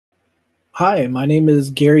Hi, my name is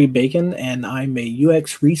Gary Bacon, and I'm a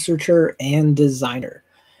UX researcher and designer.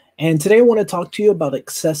 And today I want to talk to you about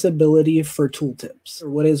accessibility for tooltips. Or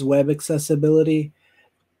what is web accessibility?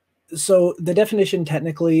 So, the definition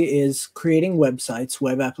technically is creating websites,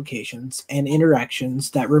 web applications, and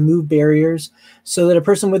interactions that remove barriers so that a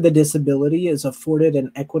person with a disability is afforded an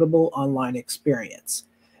equitable online experience.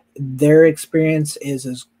 Their experience is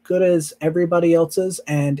as good as everybody else's,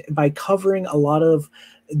 and by covering a lot of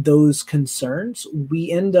those concerns, we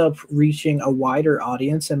end up reaching a wider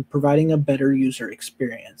audience and providing a better user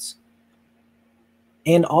experience.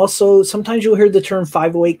 And also, sometimes you'll hear the term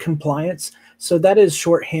 508 compliance. So that is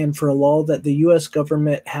shorthand for a law that the US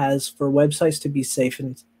government has for websites to be safe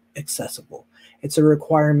and accessible. It's a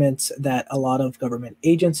requirement that a lot of government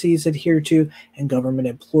agencies adhere to and government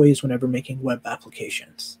employees whenever making web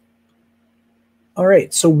applications. All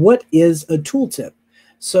right, so what is a tooltip?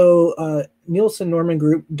 So Nielsen Norman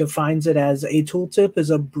Group defines it as a tooltip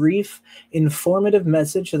is a brief, informative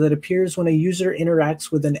message that appears when a user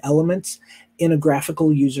interacts with an element in a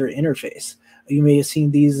graphical user interface. You may have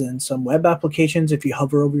seen these in some web applications. If you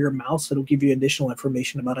hover over your mouse, it'll give you additional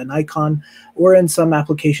information about an icon. Or in some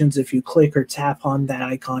applications, if you click or tap on that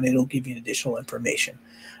icon, it'll give you additional information.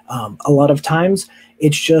 A lot of times,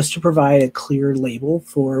 it's just to provide a clear label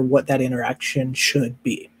for what that interaction should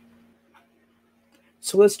be.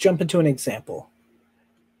 So let's jump into an example.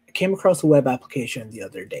 I came across a web application the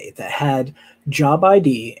other day that had job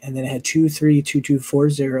ID and then it had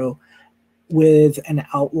 232240 with an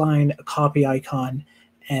outline, a copy icon,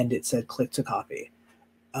 and it said click to copy.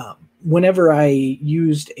 Whenever I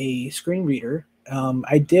used a screen reader,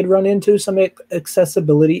 I did run into some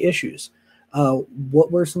accessibility issues.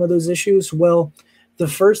 What were some of those issues? Well, the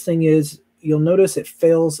first thing is you'll notice it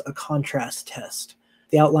fails a contrast test.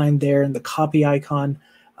 The outline there and the copy icon,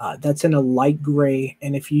 that's in a light gray.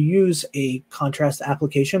 And if you use a contrast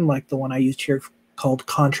application like the one I used here called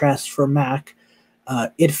Contrast for Mac,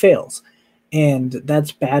 it fails. And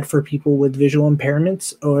that's bad for people with visual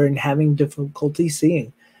impairments or in having difficulty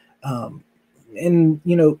seeing. And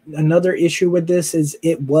another issue with this is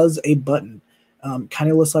it was a button.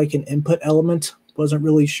 Kind of looks like an input element. Wasn't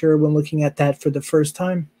really sure when looking at that for the first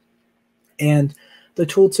time. And the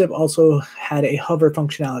tooltip also had a hover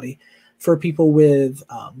functionality for people with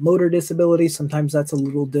motor disabilities. Sometimes that's a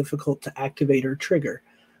little difficult to activate or trigger.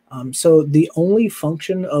 So the only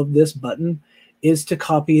function of this button is to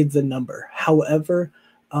copy the number. However,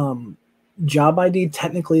 job ID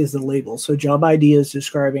technically is the label. So job ID is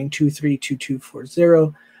describing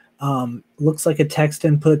 232240. Looks like a text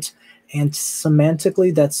input, and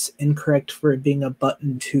semantically that's incorrect for it being a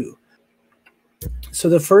button too. So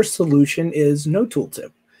the first solution is no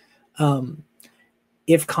tooltip.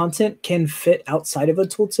 If content can fit outside of a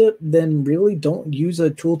tooltip, then really don't use a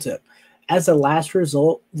tooltip. As a last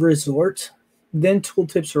resort, then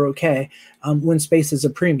tooltips are okay when space is a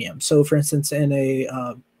premium. So for instance, in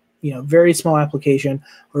a very small application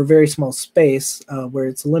or very small space where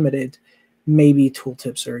it's limited, maybe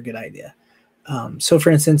tooltips are a good idea. So for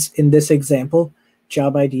instance, in this example,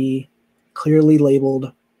 job ID clearly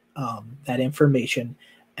labeled that information,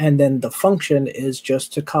 and then the function is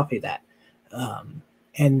just to copy that.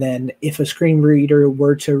 And then if a screen reader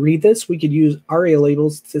were to read this, we could use ARIA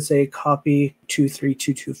labels to say copy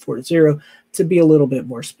 232240 to be a little bit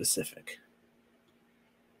more specific.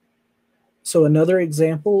 So another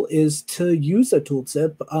example is to use a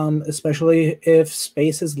tooltip, especially if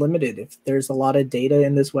space is limited. If there's a lot of data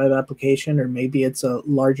in this web application, or maybe it's a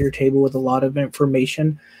larger table with a lot of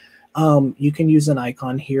information, you can use an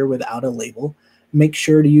icon here without a label. Make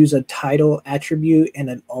sure to use a title attribute and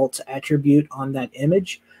an alt attribute on that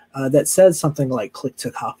image that says something like click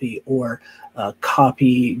to copy or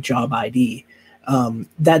copy job ID.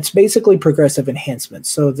 That's basically progressive enhancement,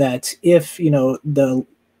 so that if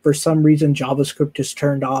for some reason JavaScript is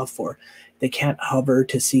turned off or they can't hover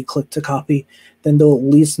to see click to copy, then they'll at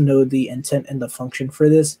least know the intent and the function for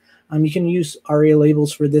this. You can use ARIA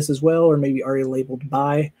labels for this as well, or maybe ARIA labeled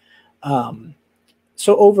by.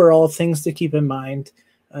 So overall, things to keep in mind,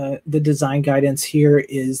 the design guidance here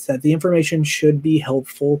is that the information should be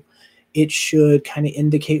helpful. It should kind of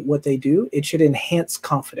indicate what they do. It should enhance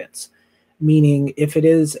confidence, meaning if it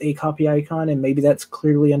is a copy icon and maybe that's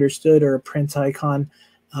clearly understood, or a print icon,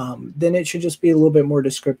 then it should just be a little bit more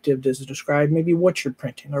descriptive to describe maybe what you're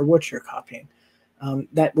printing or what you're copying.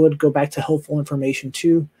 That would go back to helpful information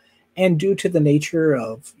too. And due to the nature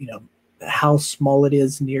of how small it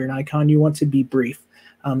is near an icon, you want to be brief.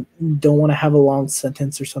 Don't want to have a long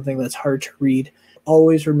sentence or something that's hard to read.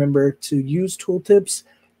 Always remember to use tooltips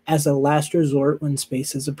as a last resort when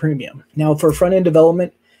space is a premium. Now for front-end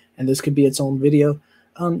development, and this could be its own video.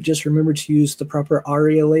 Just remember to use the proper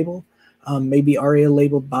ARIA label. Maybe ARIA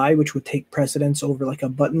labeled by, which would take precedence over like a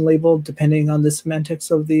button label, depending on the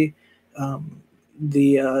semantics of the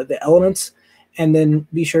elements. And then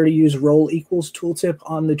be sure to use role equals tooltip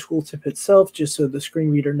on the tooltip itself, just so the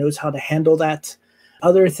screen reader knows how to handle that.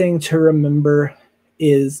 Other thing to remember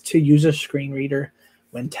is to use a screen reader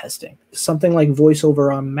when testing. Something like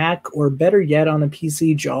VoiceOver on Mac, or better yet on a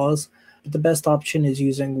PC, JAWS. But the best option is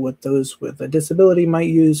using what those with a disability might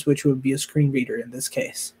use, which would be a screen reader in this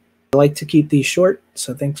case. I like to keep these short,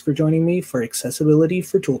 so thanks for joining me for Accessibility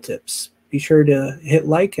for Tooltips. Be sure to hit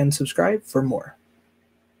like and subscribe for more.